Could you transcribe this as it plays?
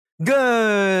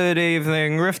Good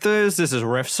evening, Rifters. This is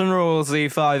Rifts and Rules, the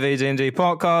 5e D&D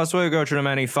podcast where we go through the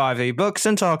many 5e books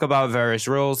and talk about various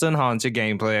rules and enhance your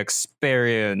gameplay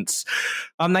experience.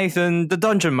 I'm Nathan, the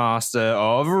Dungeon Master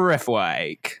of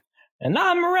Riftwake. And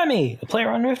I'm Remy, a player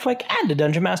on Riftwake and a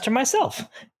Dungeon Master myself.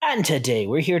 And today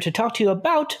we're here to talk to you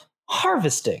about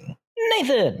harvesting.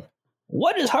 Nathan,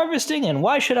 what is harvesting and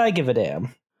why should I give a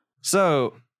damn?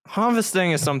 So,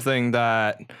 harvesting is something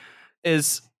that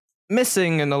is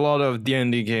missing in a lot of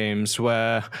D&D games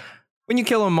where when you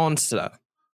kill a monster,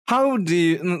 how do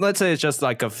you, let's say it's just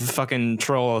like a fucking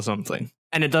troll or something,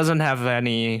 and it doesn't have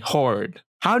any horde,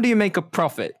 how do you make a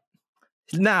profit?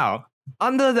 Now,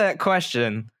 under that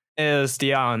question is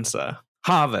the answer,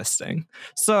 harvesting.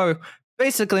 So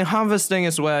basically harvesting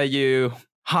is where you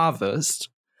harvest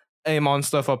a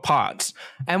monster for parts.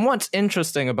 And what's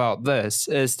interesting about this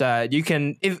is that you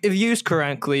can, if used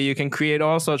correctly, you can create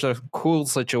all sorts of cool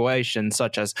situations,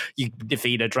 such as you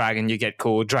defeat a dragon, you get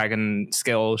cool dragon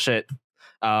skill shit,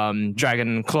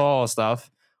 dragon claw stuff,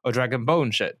 or dragon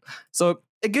bone shit. So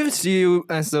it gives you,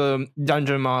 as the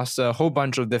dungeon master, a whole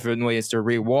bunch of different ways to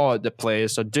reward the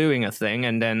players for doing a thing,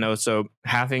 and then also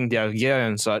having their gear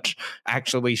and such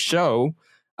actually show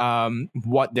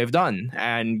what they've done,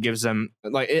 and gives them,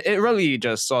 like, it really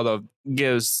just sort of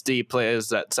gives the players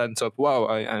that sense of, whoa,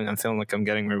 I'm feeling like I'm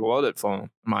getting rewarded for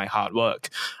my hard work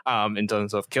in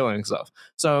terms of killing stuff.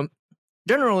 So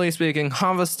generally speaking,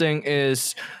 harvesting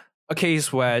is a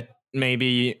case where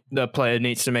maybe the player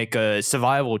needs to make a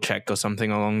survival check or something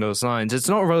along those lines. It's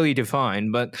not really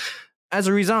defined, but as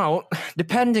a result,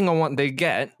 depending on what they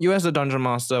get, you as a dungeon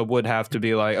master would have to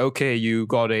be like, okay, you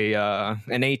got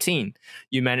an 18.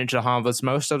 You managed to harvest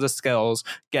most of the skills,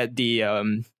 get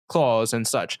the claws and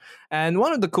such. And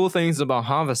one of the cool things about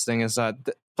harvesting is that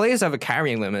players have a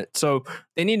carry limit, so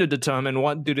they need to determine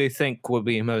what do they think will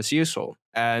be most useful.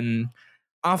 And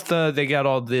after they get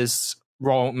all this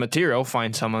raw material,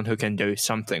 find someone who can do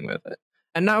something with it.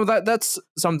 And now that's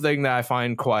something that I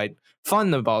find quite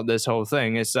fun about this whole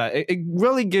thing, is that it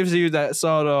really gives you that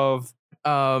sort of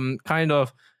kind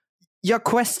of, you're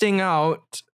questing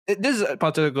out. This is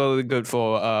particularly good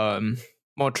for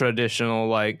more traditional,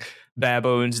 like, bare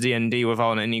bones D&D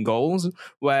without any goals,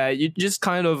 where you just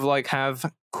kind of like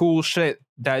have cool shit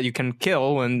that you can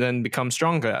kill and then become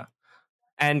stronger,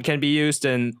 and can be used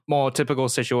in more typical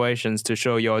situations to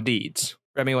show your deeds.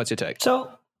 Remy, what's your take?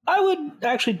 So I would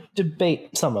actually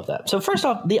debate some of that. So first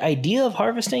off, the idea of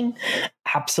harvesting,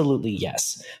 absolutely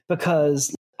yes.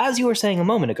 Because as you were saying a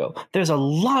moment ago, there's a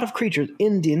lot of creatures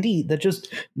in D&D that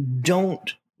just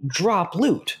don't drop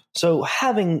loot. So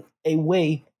having a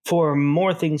way for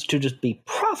more things to just be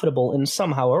profitable in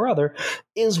somehow or other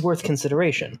is worth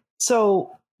consideration.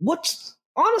 So what's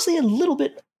honestly a little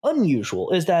bit unusual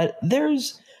is that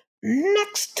there's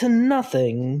next to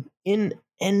nothing in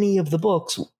any of the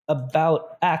books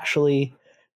about actually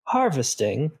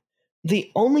harvesting.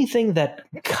 The only thing that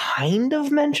kind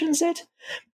of mentions it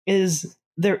is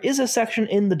there is a section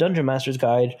in the Dungeon Master's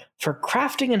Guide for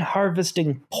crafting and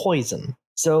harvesting poison.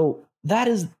 So that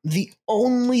is the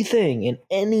only thing in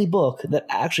any book that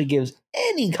actually gives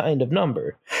any kind of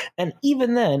number. And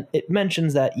even then, it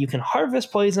mentions that you can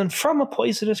harvest poison from a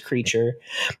poisonous creature,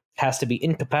 has to be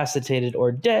incapacitated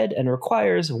or dead, and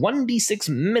requires 1d6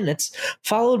 minutes,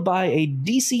 followed by a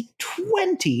DC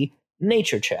 20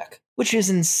 nature check, which is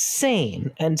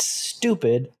insane and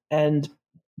stupid and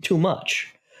too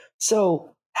much.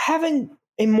 So having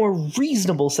a more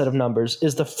reasonable set of numbers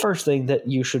is the first thing that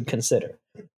you should consider.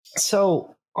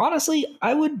 So honestly,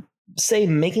 I would say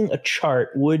making a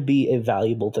chart would be a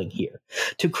valuable thing here,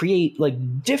 to create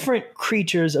like different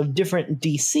creatures of different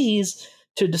DCs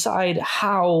to decide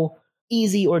how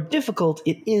easy or difficult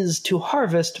it is to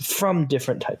harvest from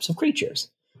different types of creatures.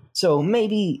 So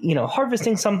maybe,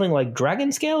 harvesting something like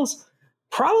dragon scales,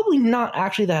 probably not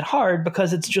actually that hard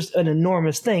because it's just an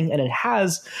enormous thing and it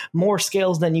has more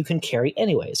scales than you can carry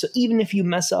anyway. So even if you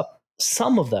mess up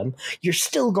some of them, you're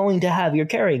still going to have your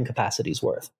carrying capacities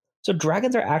worth. So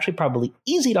dragons are actually probably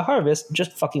easy to harvest,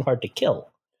 just fucking hard to kill.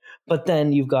 But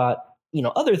then you've got,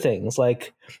 other things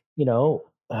like,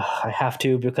 I have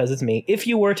to because it's me. If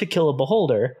you were to kill a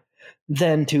beholder,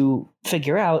 then to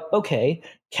figure out, okay,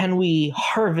 can we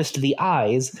harvest the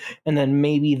eyes? And then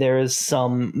maybe there is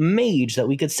some mage that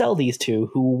we could sell these to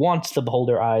who wants the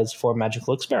beholder eyes for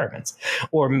magical experiments.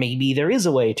 Or maybe there is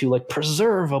a way to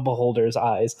preserve a beholder's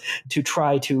eyes to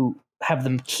try to have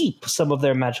them keep some of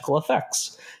their magical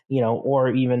effects, or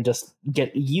even just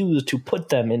get used to put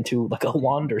them into a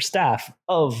wand or staff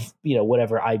of,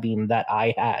 whatever eye beam that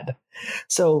I had.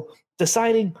 So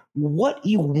deciding what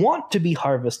you want to be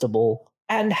harvestable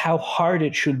and how hard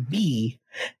it should be,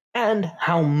 and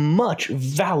how much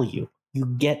value you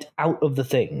get out of the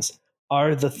things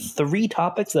are the three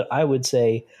topics that I would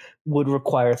say would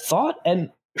require thought and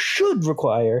should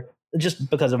require, just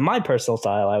because of my personal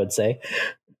style, I would say,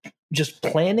 just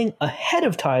planning ahead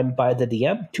of time by the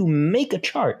DM to make a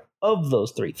chart of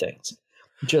those three things.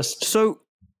 Just So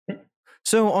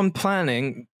on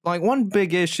planning, like one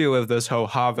big issue of this whole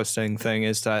harvesting thing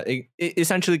is that it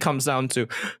essentially comes down to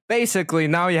basically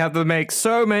now you have to make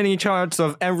so many charts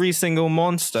of every single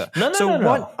monster.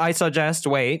 What I suggest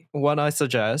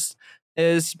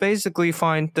is basically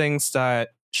find things that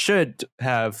should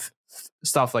have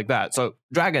stuff like that. So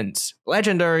dragons,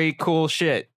 legendary cool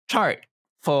shit, chart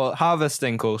for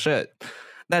harvesting cool shit.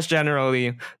 That's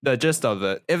generally the gist of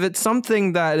it. If it's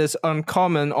something that is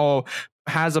uncommon or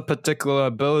has a particular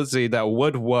ability that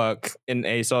would work in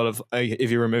a sort of,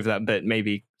 if you remove that bit,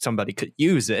 maybe somebody could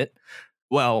use it,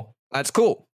 well, that's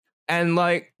cool. And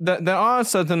like there are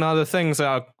certain other things that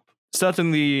are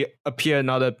certainly appear in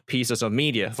other pieces of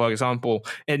media. For example,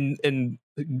 in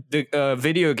the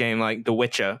video game like The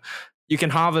Witcher, you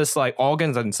can harvest like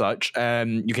organs and such,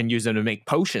 and you can use them to make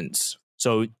potions.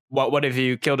 So what if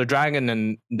you killed a dragon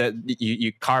and that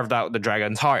you carved out the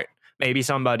dragon's heart? Maybe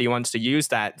somebody wants to use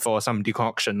that for some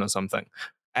decoction or something.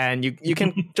 And you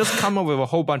can just come up with a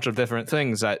whole bunch of different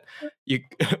things that you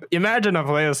imagine a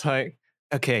player's like,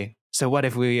 okay, so what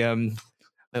if we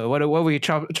what we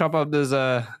chop up this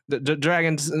the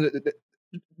dragon's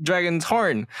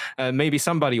horn? Maybe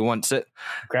somebody wants it.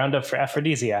 Ground up for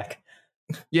aphrodisiac.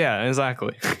 Yeah,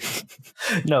 exactly.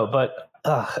 No, but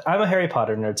I'm a Harry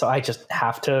Potter nerd, so I just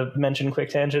have to mention, quick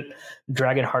tangent,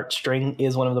 Dragon Heartstring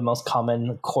is one of the most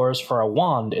common cores for a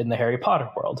wand in the Harry Potter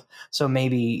world. So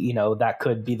maybe, that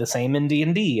could be the same in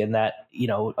D&D, and that,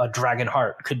 a dragon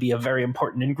heart could be a very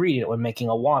important ingredient when making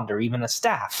a wand or even a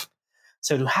staff.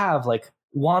 So to have like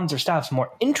wands or staffs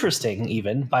more interesting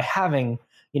even by having,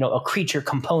 a creature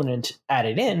component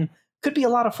added in could be a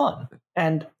lot of fun.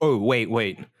 And oh,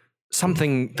 wait.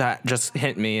 Something that just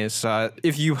hit me is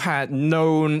if you had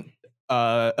known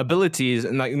abilities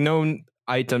and like known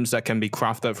items that can be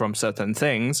crafted from certain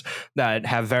things that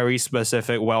have very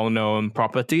specific, well-known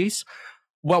properties,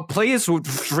 well, players would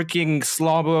freaking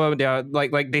slobber.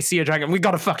 Like they see a dragon, we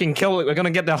gotta fucking kill it. We're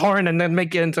gonna get the horn and then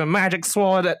make it into a magic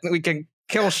sword that we can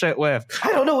kill shit with.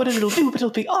 I don't know what it'll do, but it'll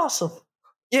be awesome.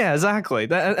 Yeah, exactly.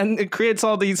 And it creates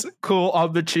all these cool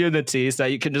opportunities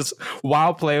that you can just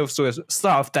wow players with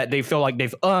stuff that they feel like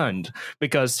they've earned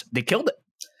because they killed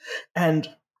it. And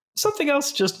something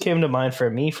else just came to mind for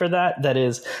me for that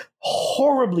is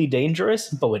horribly dangerous,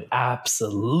 but would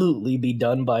absolutely be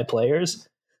done by players.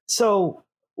 So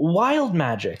wild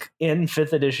magic in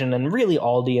 5th edition and really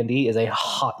all D&D is a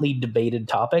hotly debated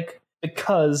topic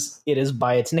because it is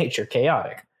by its nature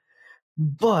chaotic.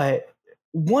 But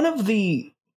one of the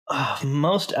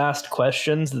most asked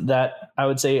questions that I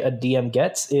would say a DM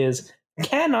gets is,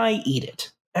 can I eat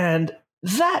it? And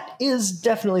that is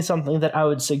definitely something that I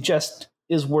would suggest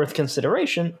is worth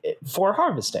consideration for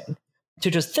harvesting. To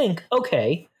just think,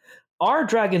 okay, are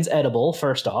dragons edible,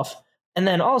 first off? And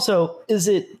then also, is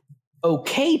it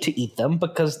okay to eat them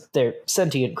because they're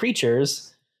sentient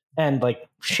creatures and like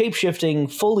shape-shifting,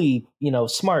 fully,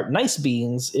 smart, nice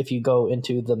beings if you go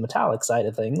into the metallic side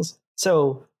of things?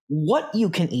 So what you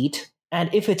can eat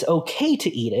and if it's okay to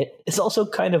eat it is also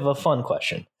kind of a fun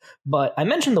question. But I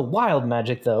mentioned the wild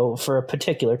magic, though, for a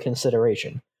particular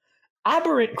consideration.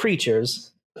 Aberrant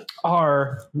creatures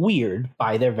are weird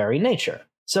by their very nature.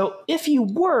 So if you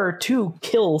were to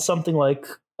kill something like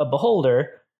a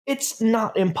beholder, it's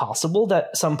not impossible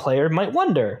that some player might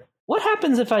wonder, what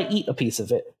happens if I eat a piece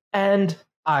of it? And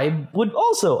I would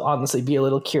also honestly be a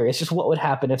little curious just what would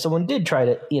happen if someone did try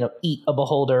to, eat a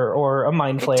beholder or a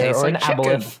mind flayer or an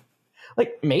aboleth.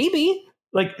 Maybe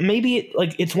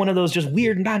it's one of those just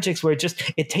weird magics where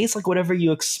it tastes like whatever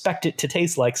you expect it to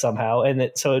taste like somehow.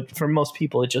 And for most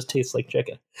people, it just tastes like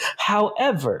chicken.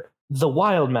 However, the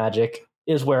wild magic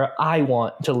is where I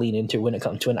want to lean into when it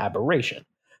comes to an aberration,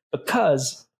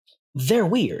 because they're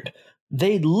weird.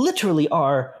 They literally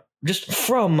are just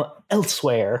from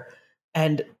elsewhere.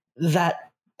 And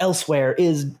that elsewhere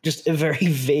is just a very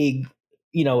vague,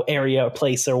 area or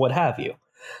place or what have you.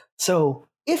 So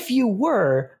if you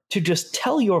were to just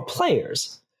tell your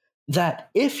players that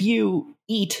if you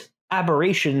eat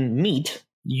aberration meat,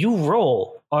 you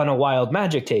roll on a wild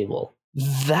magic table,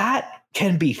 that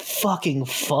can be fucking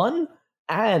fun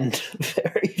and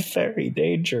very, very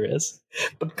dangerous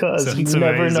because you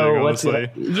never know what's going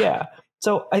to... Yeah.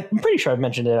 So I'm pretty sure I've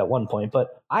mentioned it at one point,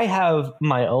 but I have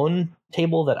my own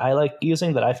table that I like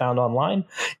using that I found online.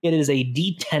 It is a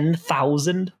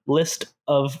D10,000 list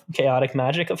of chaotic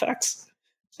magic effects.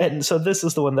 And so this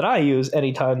is the one that I use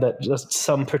anytime that just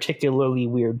some particularly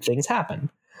weird things happen.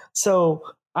 So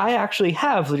I actually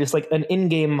have just like an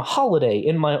in-game holiday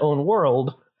in my own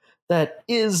world that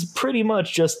is pretty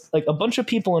much just like a bunch of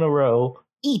people in a row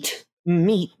eat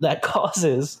meat that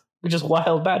causes just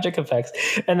wild magic effects.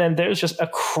 And then there's just a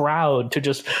crowd to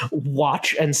just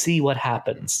watch and see what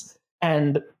happens.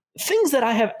 And things that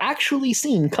I have actually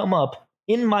seen come up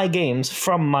in my games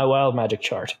from my wild magic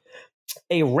chart.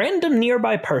 A random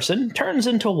nearby person turns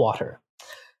into water.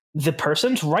 The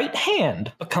person's right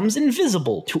hand becomes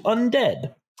invisible to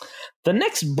undead. The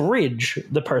next bridge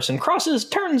the person crosses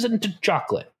turns into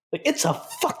chocolate. Like, it's a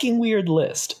fucking weird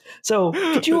list. So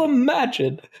could you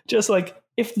imagine just like,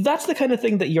 if that's the kind of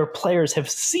thing that your players have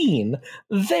seen,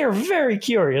 they're very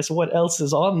curious what else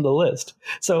is on the list.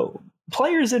 So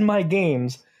players in my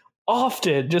games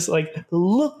often just like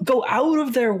go out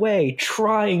of their way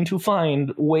trying to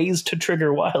find ways to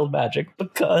trigger wild magic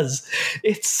because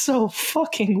it's so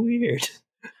fucking weird.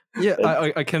 Yeah,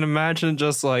 I can imagine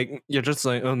just like you're just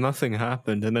like, oh, nothing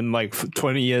happened, and then like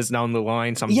 20 years down the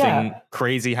line something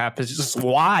crazy happens. Just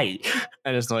why?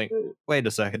 And it's like, wait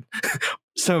a second.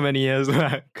 So many years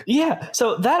back. Yeah,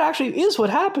 so that actually is what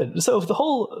happened. So if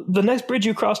the next bridge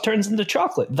you cross turns into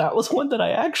chocolate, that was one that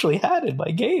I actually had in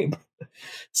my game.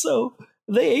 So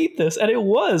they ate this, and it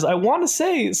was, I want to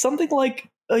say, something like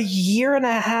a year and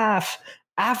a half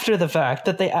after the fact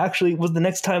that they actually was the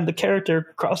next time the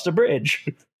character crossed a bridge.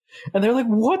 And they're like,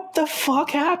 what the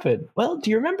fuck happened? Well, do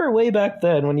you remember way back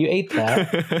then when you ate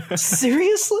that?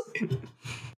 Seriously?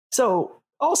 So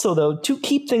also, though, to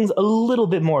keep things a little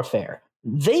bit more fair,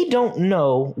 they don't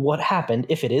know what happened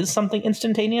if it is something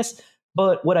instantaneous,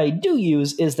 but what I do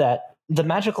use is that the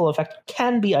magical effect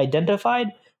can be identified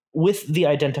with the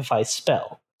identify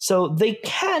spell. So they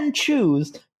can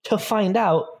choose to find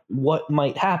out what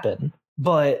might happen,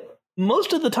 but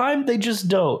most of the time they just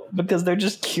don't, because they're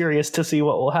just curious to see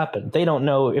what will happen. They don't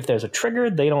know if there's a trigger,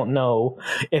 they don't know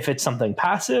if it's something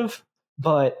passive,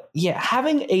 but yeah,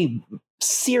 having a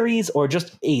series or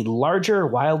just a larger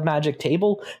wild magic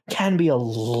table can be a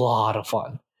lot of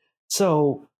fun.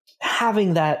 So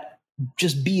having that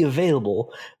just be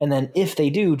available, and then if they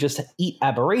do, just eat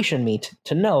aberration meat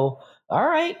to know, all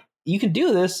right, you can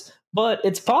do this, but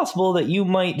it's possible that you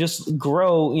might just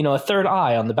grow, a third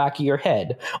eye on the back of your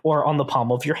head or on the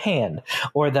palm of your hand,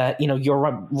 or that,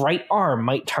 your right arm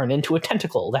might turn into a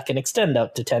tentacle that can extend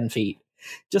out to 10 feet.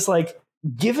 Just like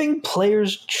giving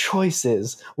players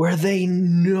choices where they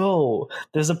know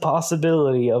there's a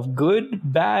possibility of good,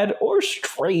 bad, or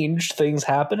strange things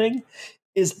happening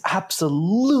is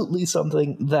absolutely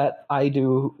something that I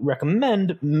do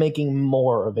recommend making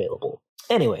more available.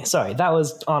 Anyway, sorry, that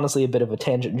was honestly a bit of a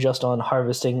tangent just on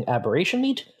harvesting aberration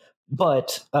meat,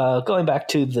 but going back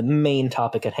to the main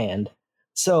topic at hand.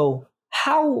 So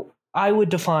how I would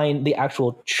define the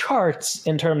actual charts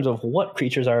in terms of what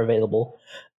creatures are available,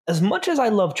 as much as I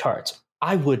love charts,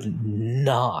 I would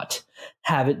not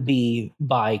have it be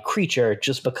by creature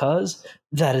just because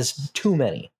that is too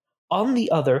many. On the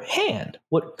other hand,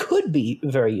 what could be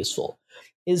very useful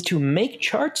is to make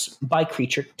charts by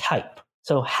creature type.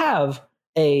 So have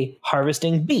a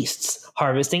harvesting beasts,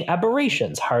 harvesting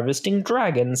aberrations, harvesting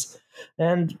dragons,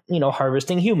 and,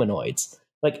 harvesting humanoids.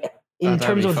 Like, in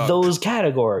terms of those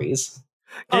categories.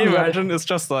 Can you imagine? It's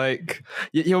just like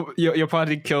your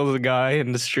party kills a guy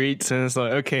in the streets, and it's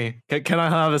like, okay, can I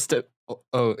harvest it?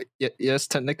 Oh, yes,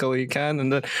 technically you can.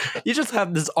 And then you just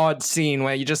have this odd scene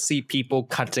where you just see people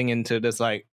cutting into this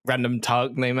like random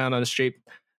tug they met on the street,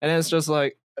 and it's just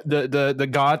like the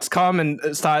guards come and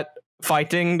start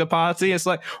fighting the party. It's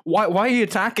like, why are you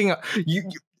attacking?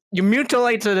 You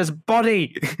mutilated his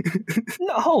body.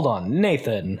 No, hold on,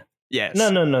 Nathan. Yes.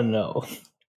 No.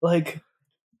 Like,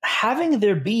 having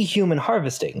there be human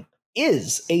harvesting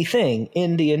is a thing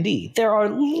in D&D. There are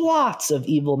lots of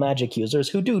evil magic users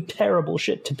who do terrible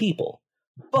shit to people.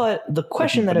 But the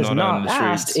question that is not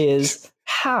asked is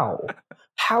how?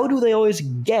 How do they always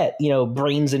get,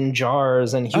 brains in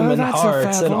jars and human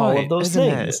hearts and all of those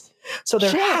things? So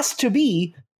there has to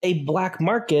be a black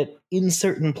market in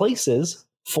certain places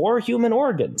for human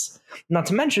organs. Not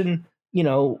to mention,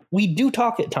 we do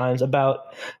talk at times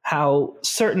about how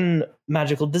certain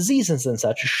magical diseases and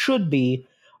such should be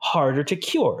harder to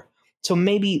cure. So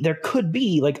maybe there could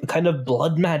be like a kind of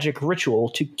blood magic ritual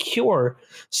to cure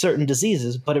certain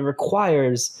diseases, but it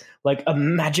requires like a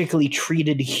magically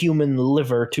treated human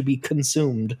liver to be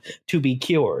consumed to be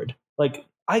cured. Like,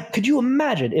 could you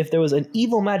imagine if there was an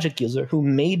evil magic user who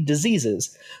made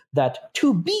diseases that,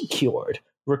 to be cured,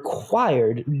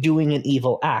 required doing an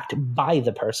evil act by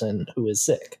the person who is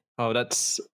sick? Oh,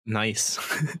 that's nice.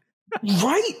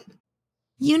 Right?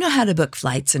 You know how to book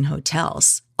flights and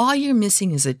hotels. All you're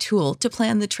missing is a tool to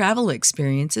plan the travel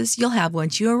experiences you'll have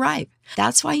once you arrive.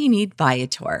 That's why you need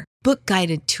Viator. Book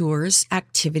guided tours,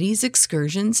 activities,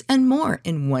 excursions, and more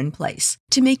in one place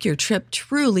to make your trip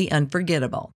truly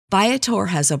unforgettable. Viator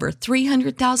has over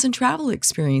 300,000 travel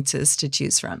experiences to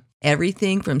choose from.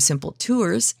 Everything from simple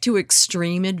tours to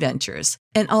extreme adventures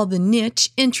and all the niche,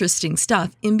 interesting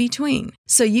stuff in between.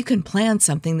 So you can plan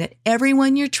something that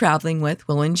everyone you're traveling with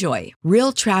will enjoy.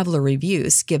 Real traveler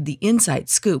reviews give the inside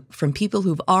scoop from people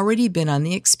who've already been on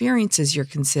the experiences you're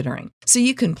considering. So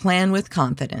you can plan with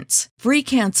confidence. Free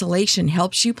cancellation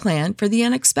helps you plan for the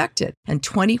unexpected. And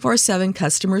 24/7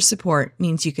 customer support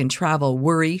means you can travel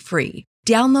worry-free.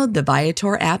 Download the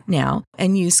Viator app now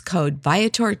and use code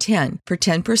Viator10 for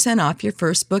 10% off your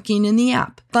first booking in the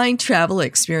app. Find travel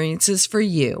experiences for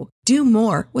you. Do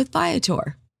more with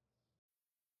Viator.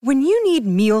 When you need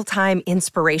mealtime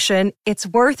inspiration, it's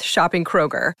worth shopping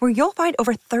Kroger, where you'll find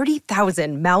over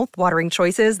 30,000 mouth-watering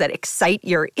choices that excite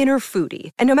your inner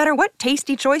foodie. And no matter what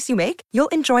tasty choice you make, you'll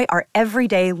enjoy our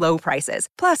everyday low prices,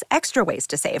 plus extra ways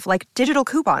to save, like digital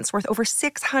coupons worth over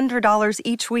 $600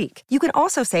 each week. You can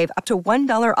also save up to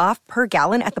 $1 off per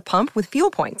gallon at the pump with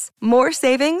fuel points. More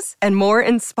savings and more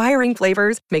inspiring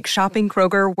flavors make shopping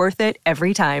Kroger worth it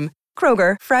every time.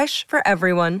 Kroger, fresh for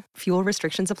everyone. Fuel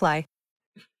restrictions apply.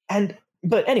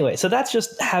 But anyway, so that's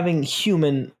just having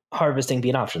human harvesting be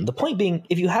an option. The point being,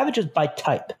 if you have it just by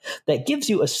type, that gives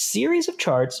you a series of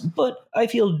charts, but I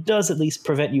feel does at least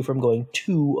prevent you from going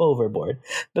too overboard,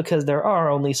 because there are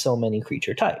only so many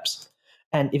creature types.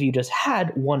 And if you just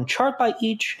had one chart by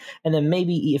each, and then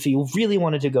maybe if you really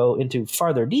wanted to go into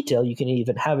farther detail, you can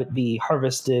even have it be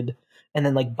harvested and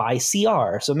then like by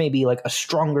CR. So maybe like a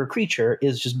stronger creature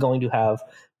is just going to have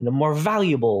more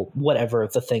valuable whatever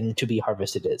the thing to be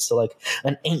harvested is. So like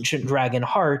an ancient dragon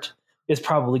heart is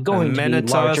probably going to be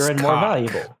larger and more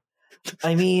valuable.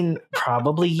 I mean,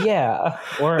 probably, yeah.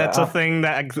 Or that's a thing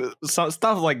that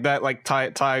stuff like that, like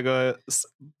tiger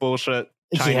bullshit.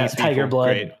 Chinese tiger blood.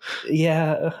 Great.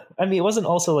 Yeah, I mean, it wasn't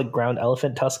also like ground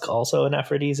elephant tusk also an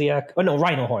aphrodisiac? Oh no,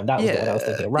 rhino horn. That was what I was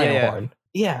thinking. Rhino horn.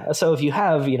 Yeah, so if you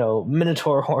have,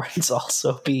 minotaur horns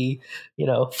also be,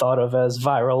 thought of as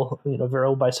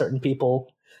viral by certain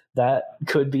people, that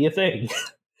could be a thing.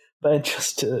 But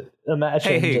just to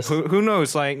imagine... Hey, who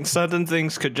knows? Like, certain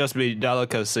things could just be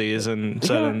delicacies in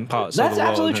certain parts of the world. That's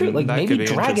absolutely true. Like, maybe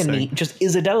dragon meat just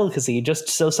is a delicacy, just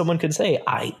so someone could say,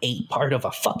 I ate part of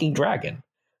a fucking dragon.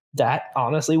 That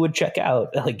honestly would check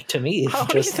out. Like, to me, it's How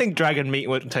do you think dragon meat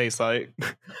would taste like?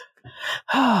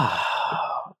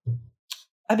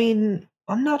 I mean,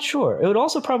 I'm not sure. It would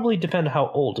also probably depend how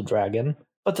old a dragon.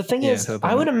 But the thing is,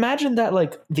 I would imagine that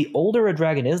like the older a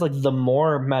dragon is, like the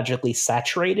more magically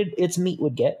saturated its meat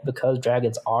would get, because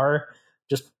dragons are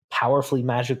just powerfully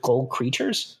magical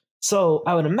creatures. So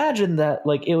I would imagine that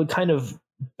like it would kind of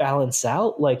balance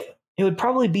out. Like it would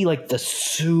probably be like the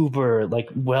super like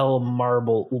well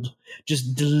marbled,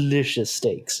 just delicious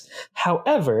steaks.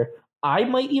 However, I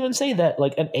might even say that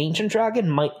like an ancient dragon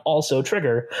might also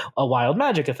trigger a wild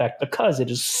magic effect because it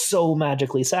is so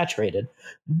magically saturated.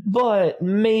 But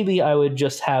maybe I would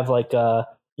just have like a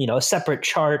separate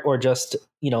chart, or just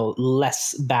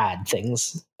less bad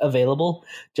things available,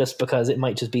 just because it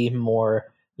might just be more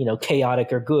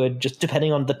chaotic or good, just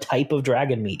depending on the type of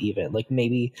dragon meat. Even like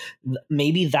maybe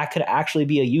that could actually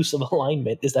be a use of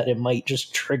alignment, is that it might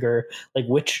just trigger like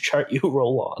which chart you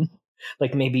roll on.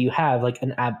 Like maybe you have like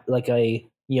a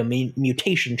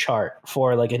mutation chart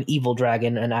for like an evil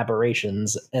dragon and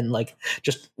aberrations, and like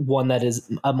just one that is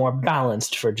more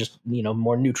balanced for just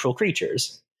more neutral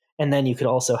creatures. And then you could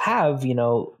also have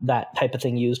that type of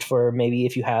thing used for maybe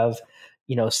if you have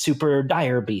super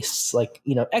dire beasts, like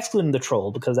excluding the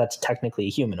troll, because that's technically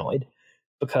a humanoid,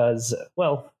 because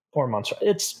or monster.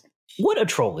 It's what a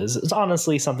troll is. It's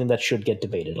honestly something that should get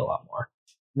debated a lot more.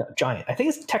 No, giant. I think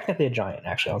it's technically a giant,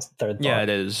 actually, on the third thought. Yeah, it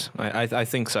is. I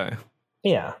think so.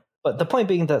 Yeah. But the point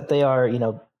being that they are,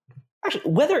 actually,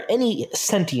 whether any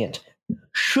sentient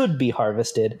should be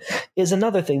harvested is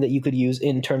another thing that you could use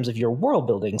in terms of your world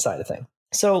building side of thing.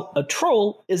 So a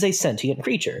troll is a sentient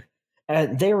creature,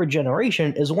 and their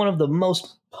regeneration is one of the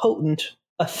most potent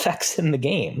effects in the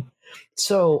game.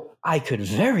 So I could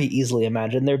very easily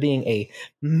imagine there being a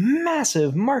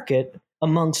massive market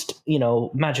amongst,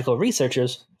 magical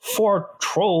researchers for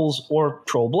trolls or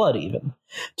troll blood even,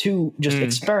 to just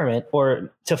experiment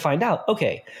or to find out,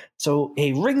 okay, so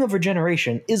a Ring of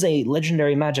Regeneration is a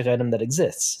legendary magic item that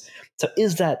exists. So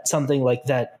is that something like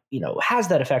that, has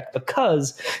that effect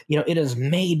because, it is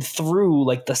made through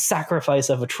like the sacrifice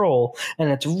of a troll, and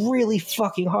it's really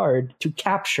fucking hard to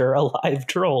capture a live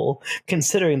troll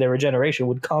considering their regeneration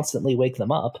would constantly wake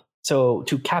them up. So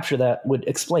to capture that would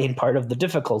explain part of the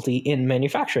difficulty in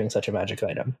manufacturing such a magic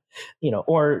item,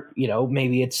 or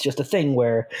maybe it's just a thing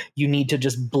where you need to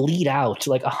just bleed out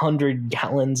like 100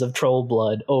 gallons of troll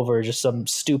blood over just some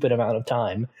stupid amount of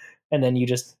time. And then you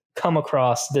just come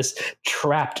across this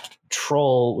trapped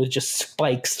troll with just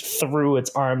spikes through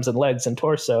its arms and legs and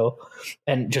torso,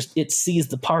 and just it sees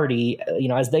the party,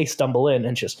 as they stumble in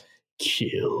and just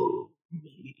kill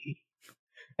me.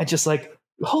 And just like,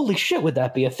 holy shit, would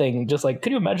that be a thing? Just like,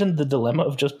 could you imagine the dilemma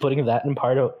of just putting that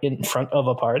in front of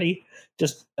a party?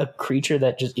 Just a creature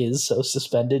that just is so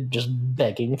suspended, just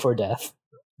begging for death.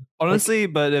 Honestly,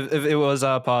 but if it was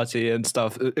our party and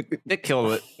stuff, it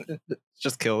kill it.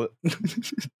 Just kill it.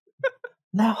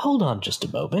 Now, hold on just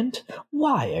a moment.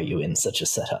 Why are you in such a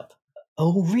setup?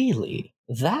 Oh, really?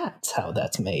 That's how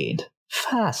that's made.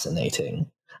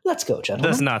 Fascinating. Let's go, gentlemen.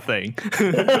 There's nothing.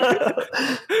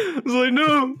 It's like,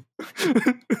 no.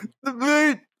 The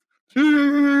bait.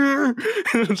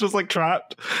 It's just like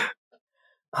trapped.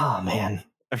 Oh, man.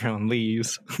 Everyone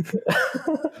leaves.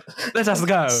 Let us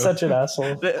go. Such an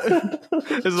asshole.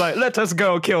 It's like, let us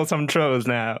go kill some trolls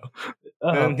now.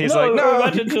 And he's like, no.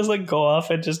 Imagine just like go off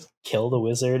and just kill the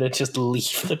wizard and just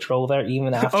leave the troll there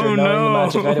even after knowing the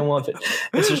magic item won't fit.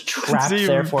 It's just trapped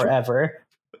there forever.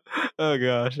 Oh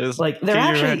gosh, it's like there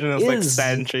actually is like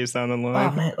sentries down the line.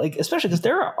 Oh man, like especially because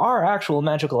there are actual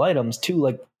magical items too,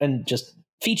 like and just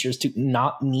features to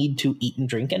not need to eat and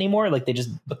drink anymore. Like they just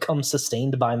become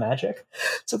sustained by magic.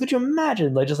 So could you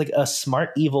imagine like just like a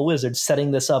smart evil wizard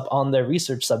setting this up on their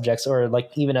research subjects, or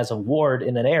like even as a ward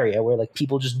in an area where like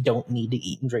people just don't need to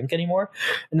eat and drink anymore,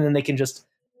 and then they can just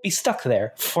be stuck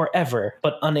there forever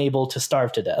but unable to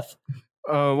starve to death.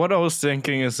 What I was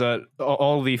thinking is that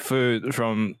all the food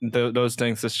from those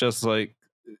things is just like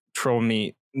troll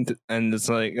meat. And it's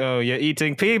like, oh, you're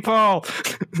eating people.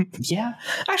 Yeah.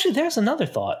 Actually, there's another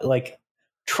thought. Like,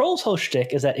 Troll's whole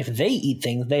shtick is that if they eat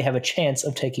things, they have a chance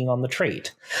of taking on the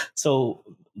trait. So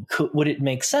would it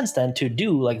make sense then to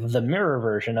do like the mirror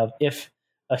version of if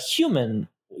a human,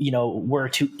 were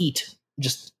to eat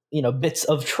just, bits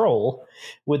of troll,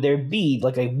 would there be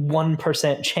like a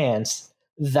 1% chance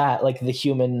that like the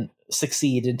human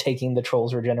succeed in taking the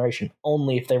troll's regeneration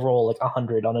only if they roll like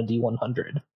 100 on a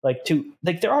D100?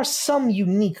 Like there are some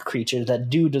unique creatures that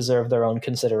do deserve their own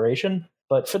consideration,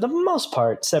 but for the most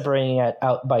part, separating it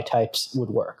out by types would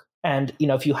work. And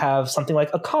if you have something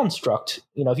like a construct,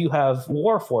 if you have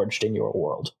Warforged in your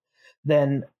world,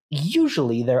 then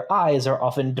usually their eyes are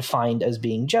often defined as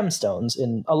being gemstones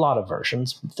in a lot of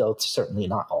versions, though certainly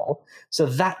not all. So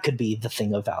that could be the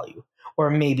thing of value. Or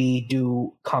maybe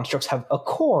do constructs have a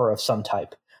core of some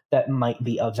type that might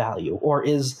be of value? Or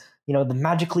is, the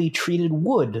magically treated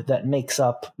wood that makes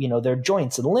up, their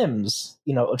joints and limbs,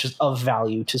 just of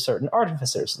value to certain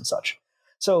artificers and such?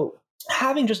 So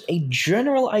having just a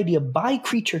general idea by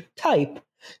creature type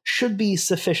should be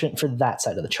sufficient for that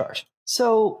side of the chart.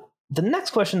 So the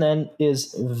next question then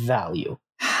is value.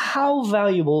 How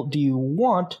valuable do you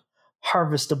want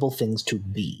harvestable things to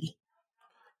be?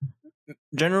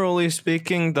 Generally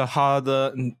speaking, the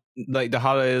harder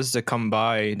it is to come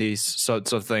by these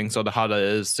sorts of things, or the harder it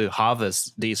is to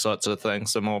harvest these sorts of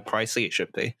things, the more pricey it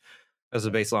should be as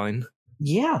a baseline.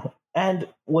 Yeah. And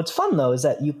what's fun, though, is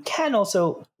that you can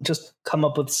also just come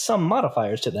up with some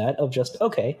modifiers to that of just,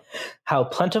 okay, how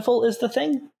plentiful is the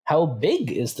thing? How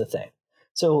big is the thing?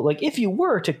 So, like, if you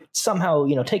were to somehow,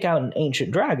 take out an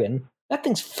ancient dragon, that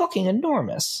thing's fucking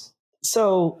enormous.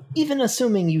 So even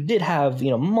assuming you did have,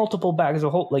 multiple bags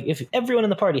of like if everyone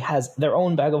in the party has their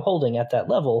own bag of holding at that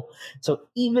level, so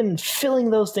even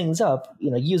filling those things up,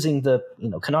 using the,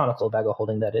 canonical bag of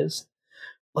holding that is,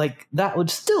 like that would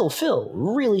still fill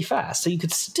really fast. So you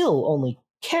could still only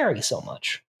carry so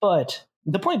much. But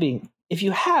the point being, if you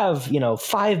have,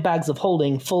 5 bags of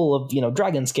holding full of,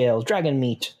 dragon scales, dragon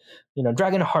meat,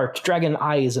 dragon heart, dragon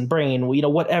eyes and brain,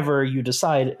 whatever you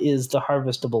decide is the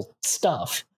harvestable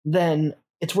stuff, then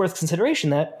it's worth consideration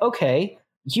that, okay,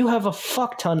 you have a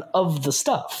fuck ton of the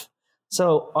stuff.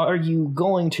 So are you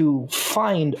going to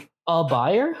find a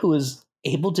buyer who is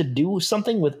able to do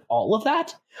something with all of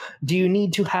that? Do you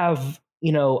need to have,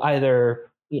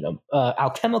 either,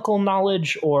 alchemical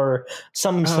knowledge or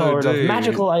some sort of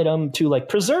magical item to like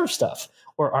preserve stuff?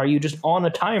 Or are you just on a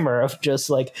timer of just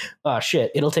like, oh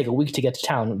shit, it'll take a week to get to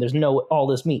town. There's no, all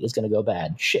this meat is going to go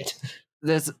bad. Shit.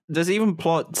 There's even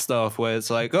plot stuff where it's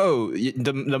like, oh,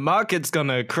 the market's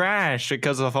gonna crash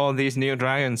because of all these new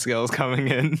dragon skills coming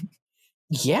in.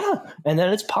 Yeah, and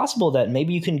then it's possible that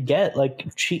maybe you can get like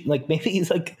cheap, like maybe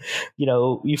like, you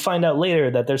know, you find out later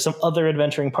that there's some other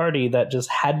adventuring party that just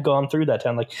had gone through that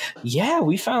town. Like, yeah,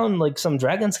 we found like some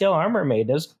dragon scale armor made.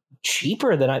 It was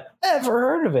cheaper than I've ever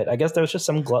heard of it. I guess there was just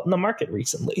some glut in the market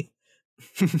recently.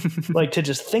 Like to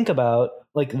just think about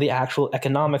like the actual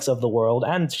economics of the world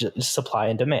and just supply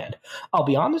and demand. I'll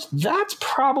be honest, that's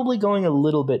probably going a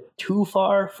little bit too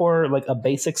far for like a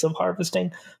basics of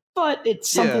harvesting, but it's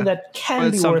something that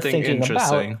can be worth thinking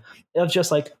about. It's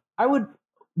just like, I would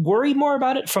worry more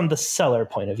about it from the seller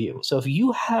point of view. So if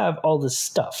you have all this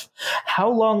stuff,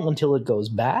 how long until it goes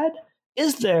bad?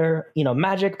 Is there, you know,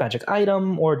 magic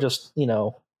item, or just, you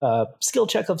know, skill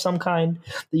check of some kind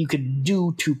that you could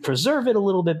do to preserve it a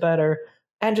little bit better?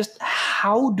 And just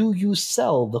how do you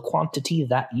sell the quantity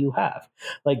that you have?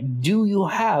 Like, do you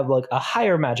have like a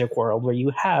higher magic world where you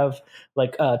have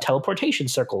like teleportation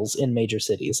circles in major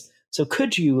cities? So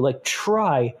could you like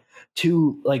try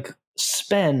to like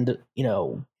spend, you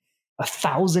know,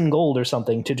 1,000 gold or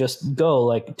something to just go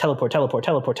like teleport,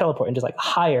 and just like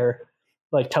hire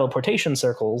like teleportation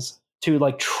circles to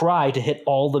like try to hit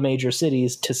all the major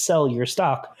cities to sell your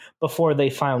stock before they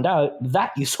found out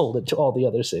that you sold it to all the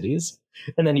other cities?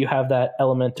 And then you have that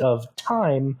element of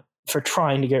time for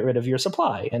trying to get rid of your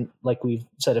supply. And like we've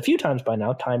said a few times by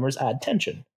now, timers add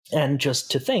tension. And just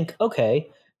to think, okay,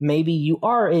 maybe you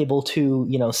are able to,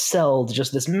 you know, sell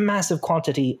just this massive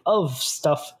quantity of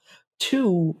stuff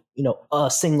to, you know, a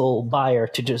single buyer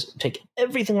to just take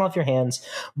everything off your hands,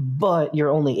 but you're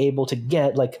only able to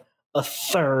get like a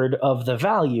third of the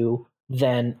value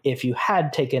than if you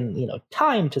had taken, you know,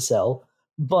 time to sell,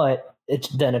 but it's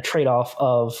then a trade-off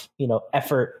of, you know,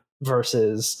 effort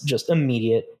versus just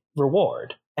immediate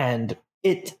reward. And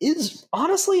it is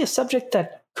honestly a subject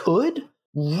that could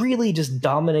really just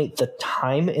dominate the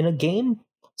time in a game.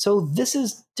 So this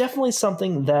is definitely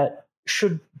something that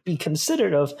should be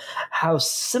considered of how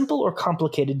simple or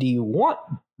complicated do you want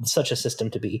such a system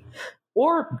to be?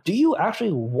 Or do you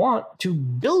actually want to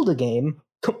build a game,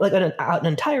 like an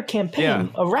entire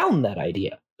campaign around that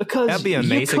idea? Because that'd be an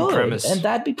amazing premise, and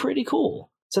that'd be pretty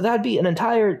cool. So that'd be an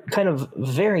entire kind of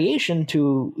variation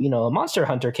to, you know, a Monster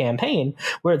Hunter campaign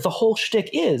where the whole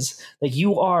shtick is like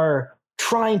you are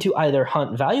trying to either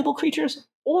hunt valuable creatures,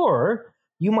 or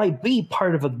you might be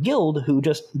part of a guild who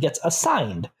just gets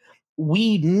assigned.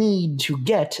 We need to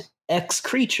get X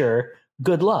creature.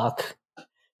 Good luck.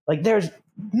 Like there's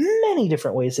many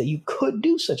different ways that you could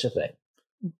do such a thing.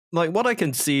 Like what I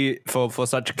can see for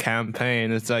such a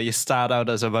campaign is that you start out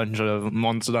as a bunch of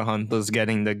monster hunters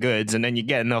getting the goods, and then you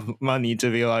get enough money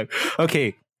to be like,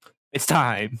 okay, it's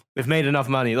time. We've made enough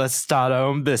money. Let's start our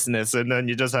own business. And then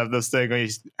you just have this thing where you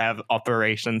have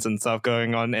operations and stuff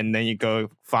going on, and then you go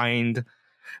find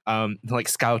like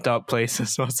scout out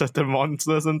places for certain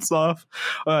monsters and stuff.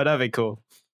 Oh, that'd be cool.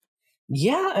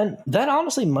 Yeah, and that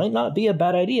honestly might not be a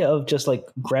bad idea of just like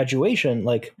graduation.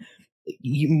 Like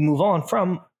you move on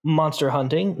from monster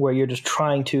hunting, where you're just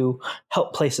trying to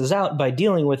help places out by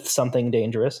dealing with something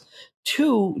dangerous,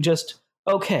 to just,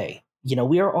 okay, you know,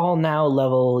 we are all now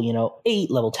level, you know, 8,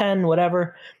 level 10,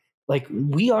 whatever. Like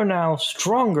we are now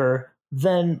stronger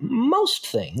than most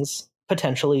things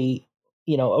potentially,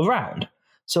 you know, around.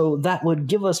 So that would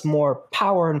give us more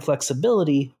power and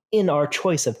flexibility in our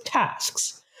choice of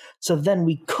tasks. So then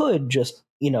we could just,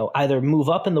 you know, either move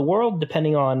up in the world,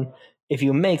 depending on if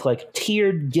you make like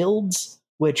tiered guilds,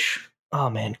 which, oh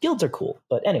man, guilds are cool.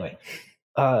 But anyway,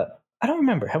 I don't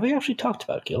remember. Have we actually talked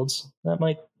about guilds? That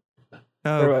might...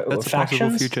 that's factions? A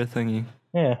possible future thingy.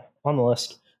 Yeah, on the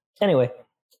list. Anyway,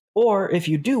 or if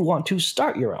you do want to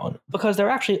start your own, because there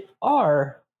actually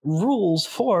are rules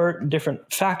for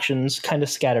different factions kind of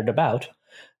scattered about,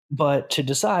 but to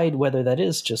decide whether that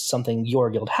is just something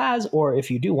your guild has, or if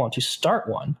you do want to start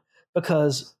one,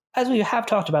 because as we have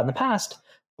talked about in the past,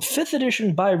 5th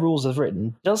edition by rules as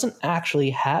written doesn't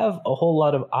actually have a whole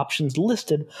lot of options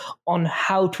listed on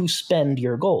how to spend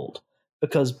your gold.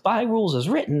 Because by rules as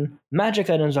written, magic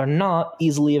items are not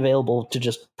easily available to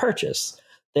just purchase.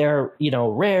 They're, you know,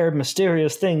 rare,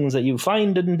 mysterious things that you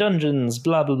find in dungeons,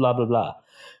 blah, blah, blah, blah, blah.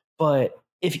 But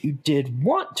if you did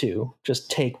want to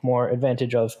just take more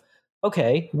advantage of,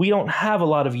 okay, we don't have a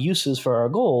lot of uses for our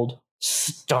gold,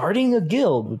 starting a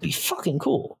guild would be fucking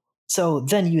cool. So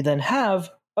then you then have,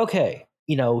 okay,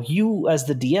 you know, you as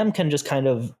the DM can just kind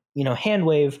of, you know, hand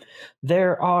wave.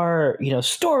 There are, you know,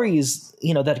 stories,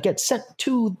 you know, that get sent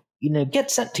to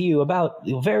get sent to you about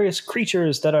various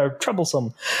creatures that are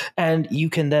troublesome, and you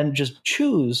can then just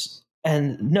choose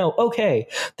and know, okay,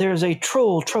 there's a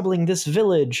troll troubling this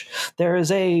village. There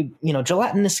is a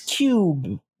gelatinous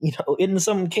cube in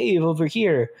some cave over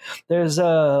here. There's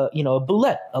a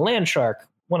boulette, a land shark,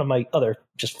 one of my other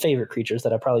just favorite creatures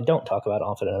that I probably don't talk about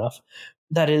often enough,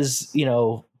 that is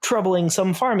troubling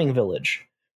some farming village.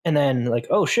 And then like,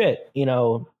 oh shit,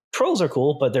 trolls are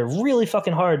cool, but they're really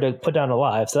fucking hard to put down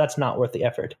alive, so that's not worth the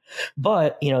effort.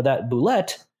 But that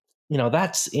boulette,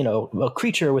 that's a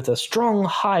creature with a strong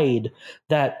hide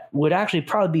that would actually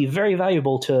probably be very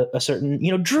valuable to a certain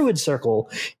druid circle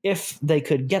if they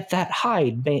could get that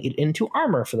hide made into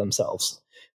armor for themselves.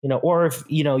 Or if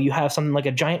you have something like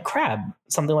a giant crab,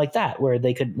 something like that, where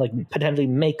they could like potentially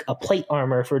make a plate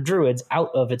armor for druids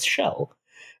out of its shell.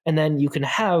 And then you can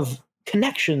have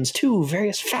connections to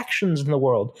various factions in the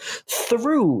world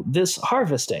through this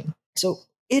harvesting. So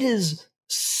it is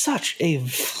such a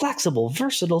flexible,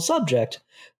 versatile subject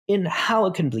in how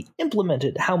it can be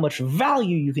implemented, how much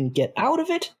value you can get out of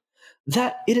it,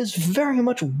 that it is very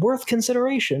much worth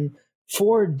consideration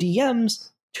for DMs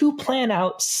to plan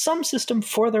out some system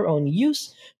for their own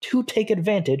use to take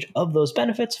advantage of those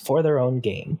benefits for their own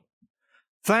game.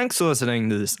 Thanks for listening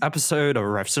to this episode of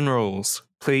Riffs and Rules.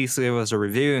 Please leave us a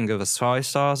review and give us 5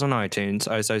 stars on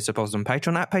iTunes. Also support us on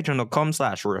Patreon at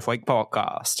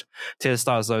patreon.com/RiffWakePodcast. Tier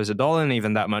stars those $1, and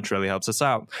even that much really helps us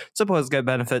out. Supporters get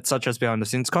benefits such as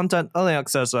behind-the-scenes content, early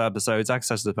access to episodes,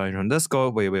 access to the Patreon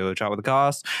Discord, where we'll chat with the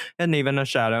cast, and even a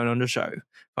shout-out on the show.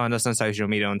 Find us on social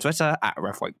media on Twitter at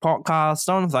RiffWakePodcast,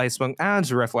 on Facebook as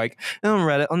RiffWake, and on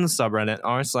Reddit on the subreddit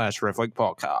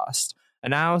r/RiffWakePodcast. And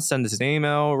now send us an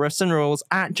email,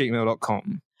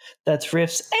 riffsandrules@gmail.com. That's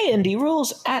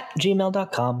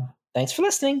riffsandrules@gmail.com. Thanks for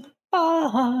listening.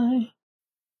 Bye.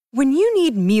 When you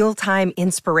need mealtime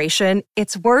inspiration,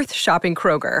 it's worth shopping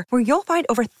Kroger, where you'll find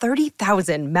over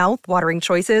 30,000 mouth-watering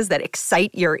choices that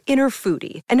excite your inner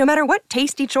foodie. And no matter what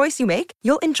tasty choice you make,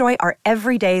 you'll enjoy our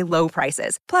everyday low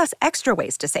prices, plus extra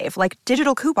ways to save, like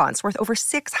digital coupons worth over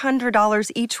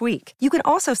 $600 each week. You can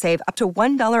also save up to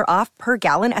 $1 off per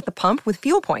gallon at the pump with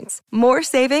fuel points. More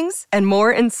savings and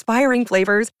more inspiring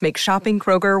flavors make shopping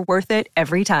Kroger worth it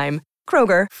every time.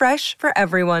 Kroger, fresh for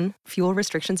everyone. Fuel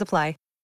restrictions apply.